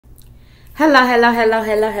Hello.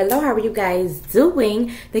 How are you guys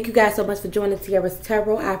doing? Thank you guys so much for joining Tiara's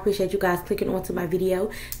Tarot. I appreciate you guys clicking onto my video.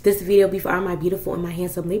 This video be for all my beautiful and my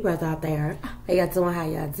handsome Libras out there. How y'all doing? How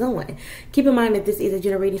y'all doing? Keep in mind that this is a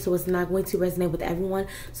general reading, so it's not going to resonate with everyone.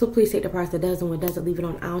 So please take the parts that does, and what doesn't, leave it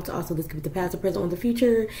on out. Also, this could be the past, the present, or the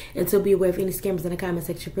future. And so be aware of any scammers in the comment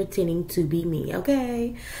section pretending to be me.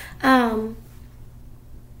 Okay.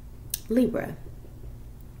 Libra.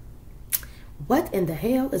 What in the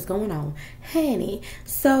hell is going on? Honey,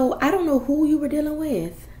 so I don't know who you were dealing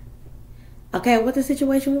with. Okay, what the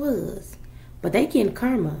situation was. But they getting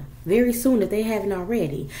karma very soon if they haven't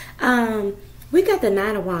already. We got the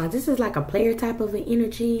Nine of Wands. This is like a player type of an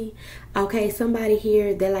energy. Okay, somebody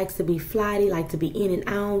here that likes to be flighty, like to be in and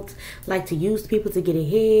out, like to use people to get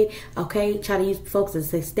ahead. Okay, try to use folks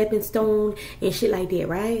as a stepping stone and shit like that,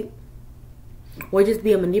 right? Or just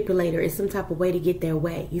be a manipulator in some type of way to get their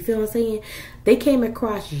way. You feel what I'm saying? They came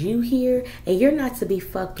across you here, and you're not to be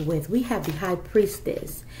fucked with. We have the High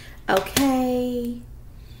Priestess. Okay?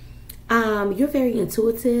 You're very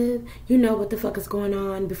intuitive. You know what the fuck is going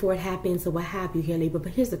on before it happens, or what have you here, Libra.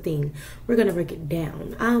 But here's the thing. We're going to break it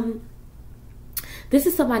down. This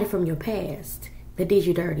is somebody from your past that did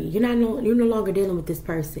you dirty. You're no longer dealing with this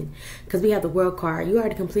person, because we have the World card. You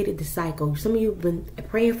already completed the cycle. Some of you have been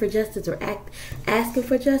praying for justice or asking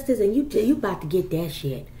for justice, and you about to get that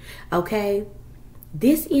shit. Okay,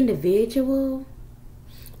 this individual,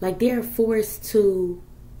 like, they're forced to,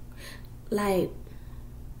 like,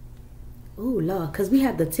 oh Lord, because we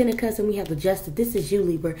have the Ten of Cups and we have the Justice. This is you,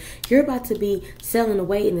 Libra. You're about to be selling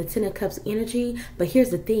away in the Ten of Cups energy. But here's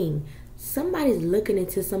the thing. Somebody's looking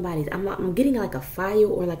into somebody's, I'm getting like a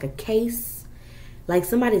file or like a case. Like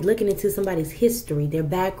somebody's looking into somebody's history, their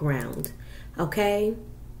background. Okay?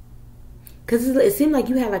 Because it seemed like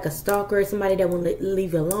you had like a stalker, somebody that wouldn't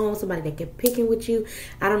leave you alone, somebody that kept picking with you.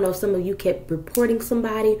 I don't know if some of you kept reporting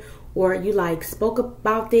somebody, or you like spoke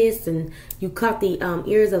about this and you caught the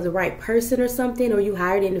ears of the right person or something, or you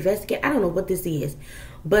hired an investigator. I don't know what this is.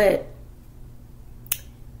 But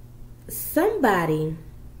somebody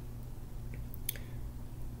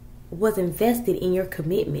was invested in your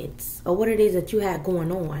commitments or what it is that you had going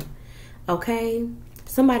on. Okay?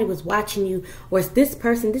 Somebody was watching you, or it's this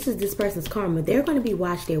person. This is this person's karma. They're going to be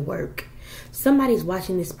watched at work. Somebody's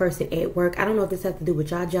watching this person at work. I don't know if this has to do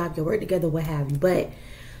with your job, your work together, what have you, but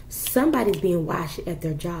somebody's being watched at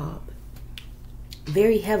their job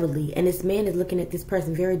very heavily, and this man is looking at this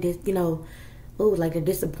person very, like they're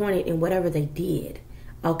disappointed in whatever they did.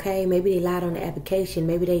 Okay, maybe they lied on the application.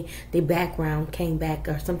 Maybe their background came back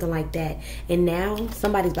or something like that. And now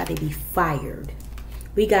somebody's about to be fired.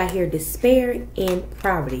 We got here despair and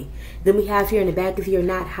poverty. Then we have here in the back, if you're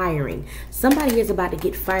not hiring. Somebody is about to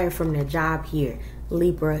get fired from their job here.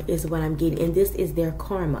 Libra is what I'm getting. And this is their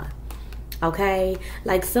karma. Okay,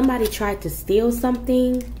 like somebody tried to steal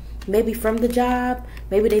something, maybe from the job.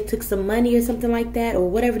 Maybe they took some money or something like that, or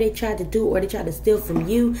whatever they tried to do, or they tried to steal from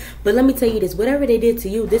you. But let me tell you this, whatever they did to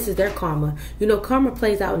you, this is their karma. You know, karma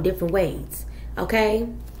plays out in different ways. Okay,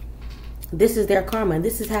 this is their karma, and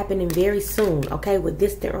this is happening very soon. Okay, with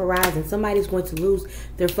this horizon, somebody's going to lose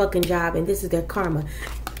their fucking job, and this is their karma.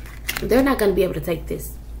 They're not going to be able to take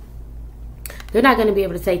this. They're not going to be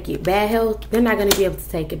able to take it. Bad health, they're not going to be able to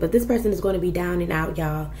take it. But this person is going to be down and out,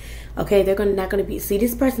 y'all. Okay, they're not going to be. See,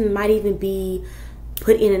 this person might even be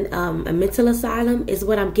put in a mental asylum is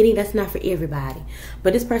what I'm getting. That's not for everybody.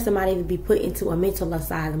 But this person might even be put into a mental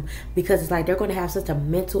asylum, because it's like they're going to have such a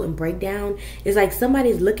mental and breakdown. It's like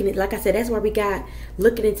somebody's looking at, like I said, that's where we got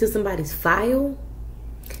looking into somebody's file.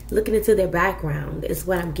 Looking into their background is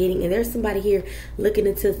what I'm getting. And there's somebody here looking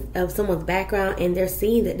into someone's background, and they're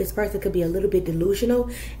seeing that this person could be a little bit delusional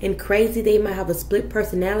and crazy. They might have a split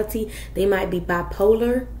personality. They might be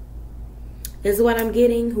bipolar is what I'm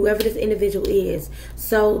getting, whoever this individual is.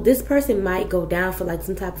 So this person might go down for like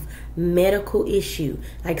some type of medical issue,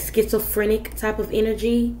 like schizophrenic type of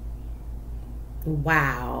energy.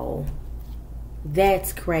 Wow,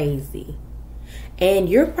 that's crazy. And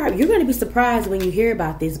you're going to be surprised when you hear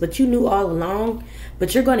about this, but you knew all along.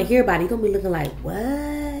 But you're going to hear about it. You're going to be looking like,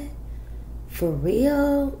 what? For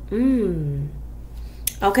real?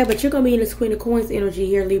 Okay, but you're going to be in this Queen of Coins energy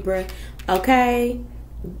here, Libra. Okay?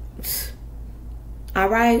 All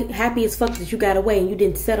right? Happy as fuck that you got away and you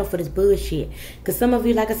didn't settle for this bullshit. Because some of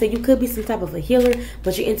you, like I said, you could be some type of a healer,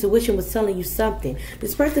 but your intuition was telling you something.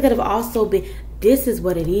 This person could have also been, this is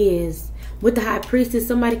what it is. With the High Priestess,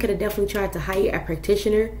 somebody could have definitely tried to hire a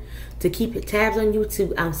practitioner to keep tabs on you,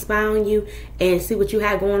 to spy on you and see what you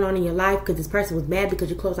had going on in your life, because this person was mad because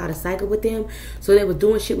you closed out a cycle with them. So they were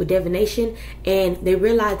doing shit with divination, and they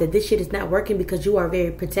realized that this shit is not working because you are very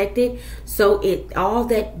protected. So all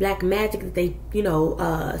that black magic that they,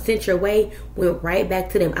 sent your way went right back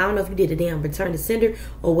to them. I don't know if you did a damn return to sender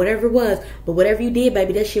or whatever it was, but whatever you did,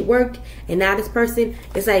 baby, that shit worked. And now this person,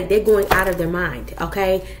 it's like they're going out of their mind,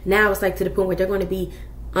 okay? Now it's like to the point where they're going to be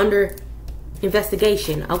under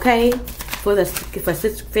investigation, okay, for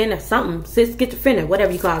schizophrenia,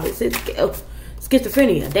 whatever you call it,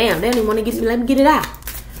 schizophrenia. Damn, they don't even want to let me get it out,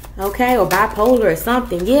 okay, or bipolar or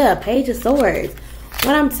something. Yeah, Page of Swords.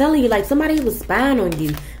 What I'm telling you, like, somebody was spying on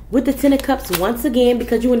you with the Ten of Cups once again,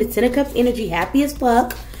 because you in the Ten of Cups energy, happy as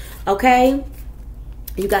fuck, okay.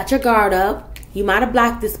 You got your guard up. You might have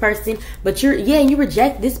blocked this person, but you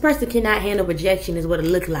reject. This person cannot handle rejection, is what it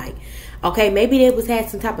looked like. Okay, maybe they had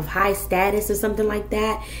some type of high status or something like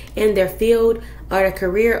that in their field or their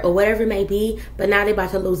career or whatever it may be, but now they're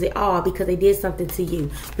about to lose it all because they did something to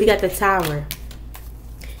you. We got the Tower.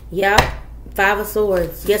 Yep, Five of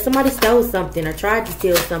Swords. Yeah, somebody stole something or tried to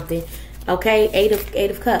steal something. Okay,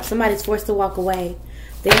 Eight of Cups. Somebody's forced to walk away.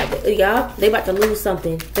 They about to lose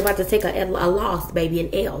something. They're about to take a loss, baby,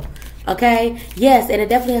 an L. Okay, yes, and it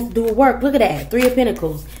definitely has to do with work. Look at that, Three of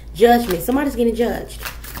Pentacles, judgment. Somebody's getting judged.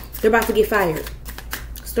 They're about to get fired,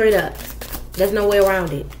 straight up. There's no way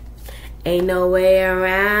around it. Ain't no way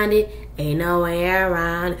around it. Ain't no way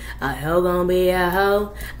around it. A hoe gonna be a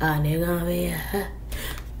hoe. A nigga gonna be a hoe.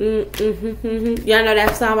 Y'all know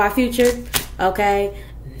that song by Future? Okay,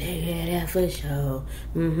 nigga, that for sure.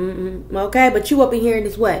 Okay, but you up in here in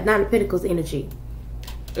this what? Nine of Pentacles energy.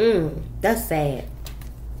 That's sad.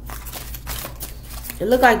 It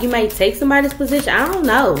look like you may take somebody's position. I don't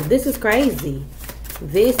know. This is crazy.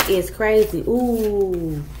 This is crazy.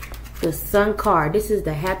 Ooh, the Sun card. This is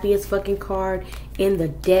the happiest fucking card in the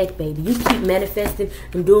deck, baby. You keep manifesting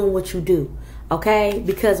and doing what you do, okay?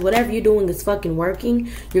 Because whatever you're doing is fucking working.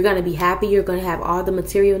 You're going to be happy. You're going to have all the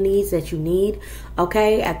material needs that you need,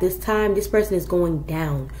 okay? At this time, this person is going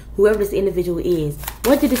down. Whoever this individual is.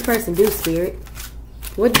 What did this person do, Spirit?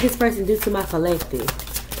 What did this person do to my collective?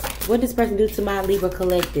 What did this person do to my Libra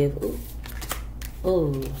collective?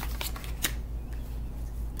 Ooh.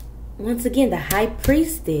 Once again, the High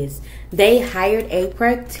Priestess. They hired a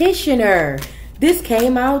practitioner. This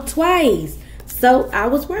came out twice. So I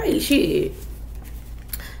was right. Shit.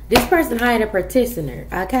 This person hired a practitioner.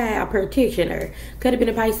 Okay, a practitioner. Could have been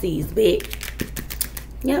a Pisces, but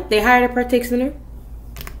yep, they hired a practitioner.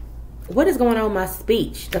 What is going on with my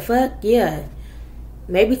speech? The fuck? Yeah.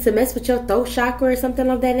 Maybe to mess with your throat chakra or something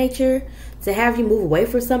of that nature. To have you move away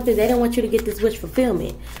from something. They don't want you to get this wish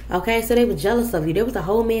fulfillment. Okay, so they were jealous of you. There was a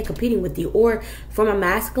whole man competing with you. Or from a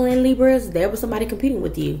masculine Libras, there was somebody competing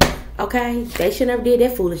with you. Okay, they should never did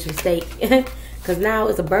that foolish mistake. Because now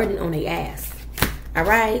it's a burden on their ass.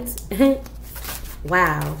 Alright.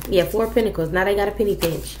 Wow. Yeah, Four of Pentacles. Now they got a penny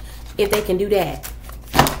pinch. If they can do that.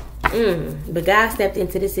 But God stepped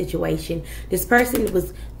into this situation. This person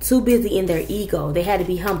was too busy in their ego. They had to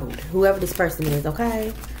be humbled. Whoever this person is,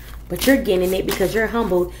 okay? But you're getting it because you're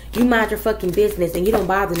humbled. You mind your fucking business and you don't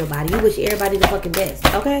bother nobody. You wish everybody the fucking best,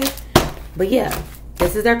 okay? But yeah,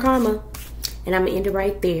 this is their karma. And I'm going to end it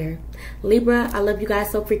right there. Libra, I love you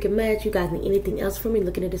guys so freaking much. You guys need anything else from me,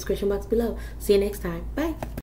 look in the description box below. See you next time. Bye.